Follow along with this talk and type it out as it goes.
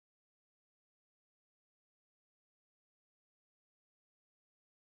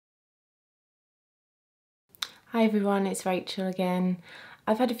Hi everyone, it's Rachel again.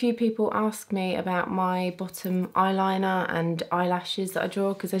 I've had a few people ask me about my bottom eyeliner and eyelashes that I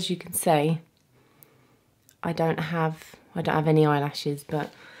draw, because as you can see, I don't have any eyelashes,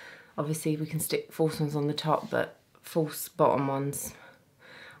 but obviously we can stick false ones on the top, but false bottom ones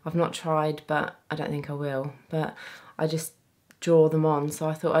I've not tried, but I don't think I will. But I just draw them on, so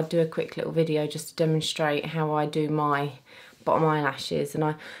I thought I'd do a quick little video just to demonstrate how I do my bottom eyelashes.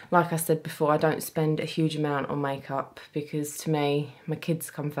 And like I said before, I don't spend a huge amount on makeup, because to me, my kids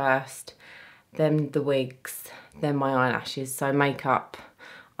come first, then the wigs, then my eyelashes. So makeup,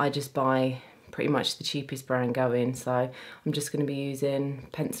 I just buy pretty much the cheapest brand going. So I'm just going to be using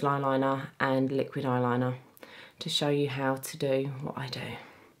pencil eyeliner and liquid eyeliner to show you how to do what I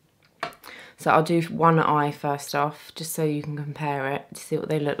do. So I'll do one eye first off, just so you can compare it to see what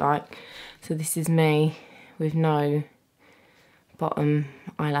they look like. So this is me with no bottom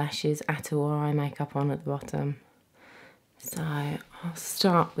eyelashes at all, or eye makeup on at the bottom. So I'll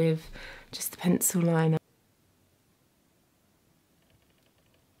start with just the pencil liner.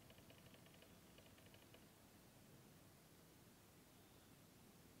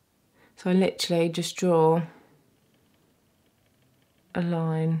 So I literally just draw a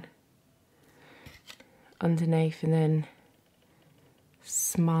line underneath and then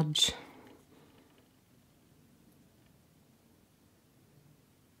smudge.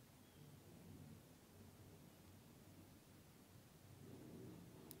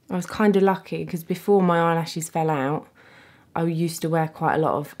 I was kind of lucky, because before my eyelashes fell out, I used to wear quite a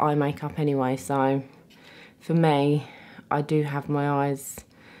lot of eye makeup anyway, so for me, I do have my eyes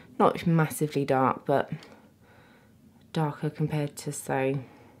not massively dark, but darker compared to, say,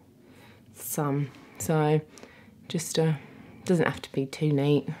 some. So just doesn't have to be too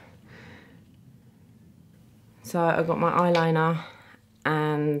neat. So I got my eyeliner,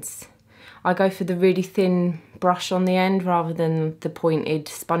 and I go for the really thin brush on the end rather than the pointed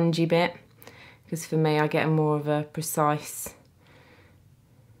spongy bit, because for me I get more of a precise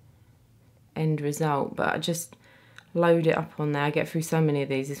end result. But I just load it up on there. I get through so many of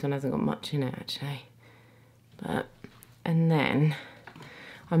these. This one hasn't got much in it actually. And then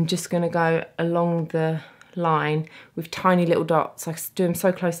I'm just going to go along the line with tiny little dots. I do them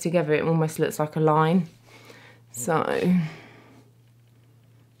so close together it almost looks like a line. So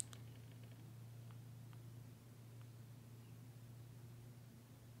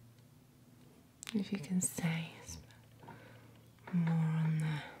if you can see, it's more on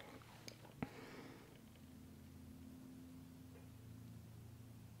there.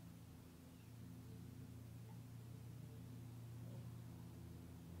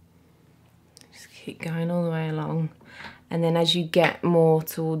 Just keep going all the way along, and then as you get more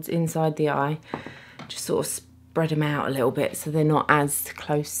towards inside the eye, just sort of spread them out a little bit so they're not as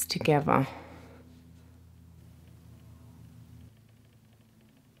close together.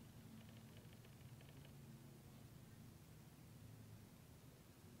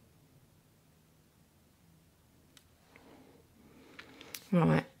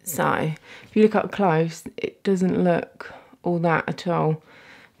 Right, so if you look up close, it doesn't look all that at all.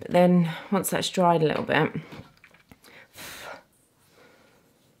 But then once that's dried a little bit,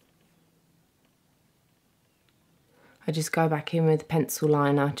 I just go back in with a pencil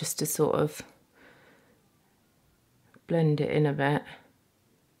liner just to sort of blend it in a bit.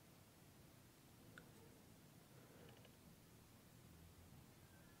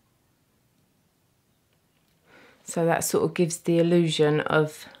 So that sort of gives the illusion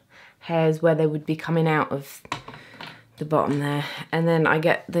of hairs where they would be coming out of the bottom there. And then I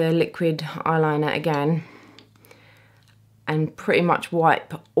get the liquid eyeliner again and pretty much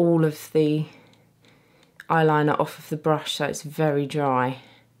wipe all of the eyeliner off of the brush so it's very dry,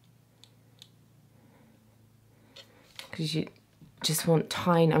 because you just want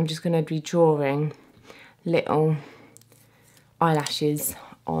tiny. I'm just going to be drawing little eyelashes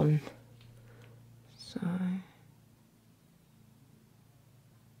on. So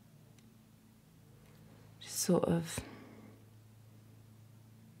just sort of,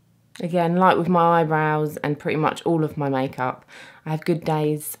 again, like with my eyebrows and pretty much all of my makeup, I have good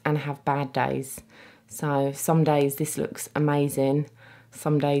days and I have bad days. So some days this looks amazing,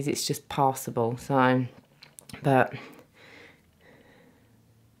 some days it's just passable. So, but let's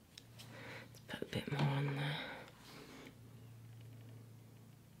put a bit more on there.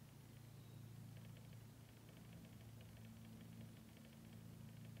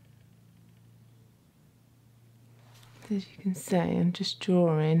 As you can see, I'm just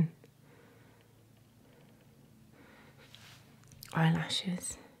drawing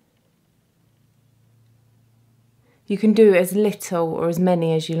eyelashes. You can do as little or as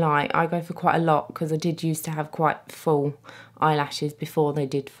many as you like. I go for quite a lot because I did used to have quite full eyelashes before they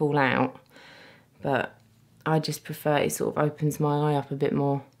did fall out. But I just prefer it sort of opens my eye up a bit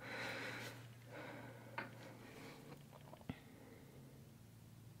more.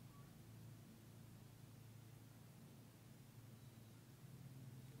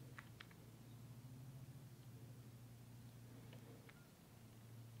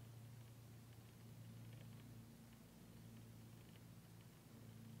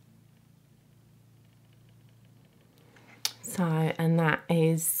 So, and that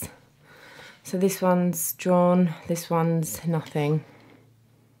is, so this one's drawn, this one's nothing.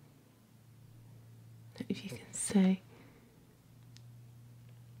 If you can see.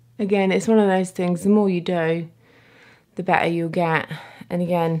 Again, it's one of those things, the more you do, the better you'll get. And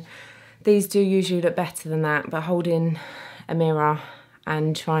again, these do usually look better than that, but holding a mirror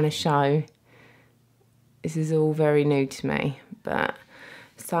and trying to show, this is all very new to me. But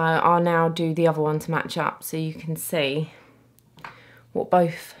so I'll now do the other one to match up so you can see what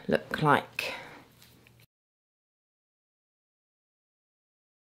both look like.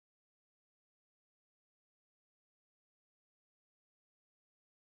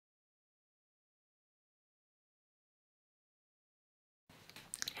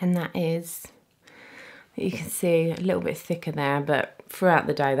 And that is, you can see a little bit thicker there, but throughout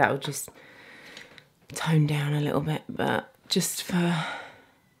the day that will just tone down a little bit. But just for the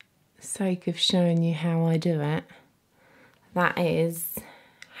sake of showing you how I do it, that is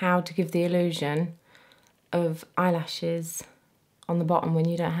how to give the illusion of eyelashes on the bottom when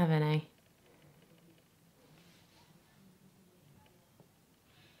you don't have any.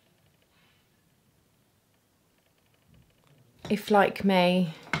 If, like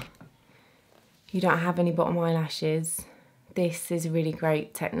me, you don't have any bottom eyelashes, this is a really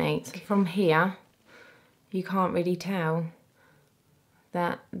great technique. From here, you can't really tell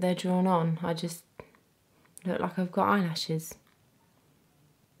that they're drawn on. I just look like I've got eyelashes.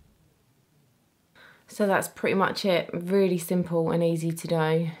 So that's pretty much it. Really simple and easy to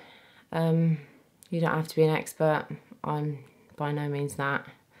do. You don't have to be an expert. I'm by no means that.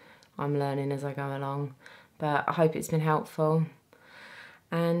 I'm learning as I go along. But I hope it's been helpful.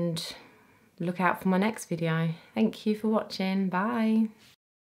 And look out for my next video. Thank you for watching. Bye.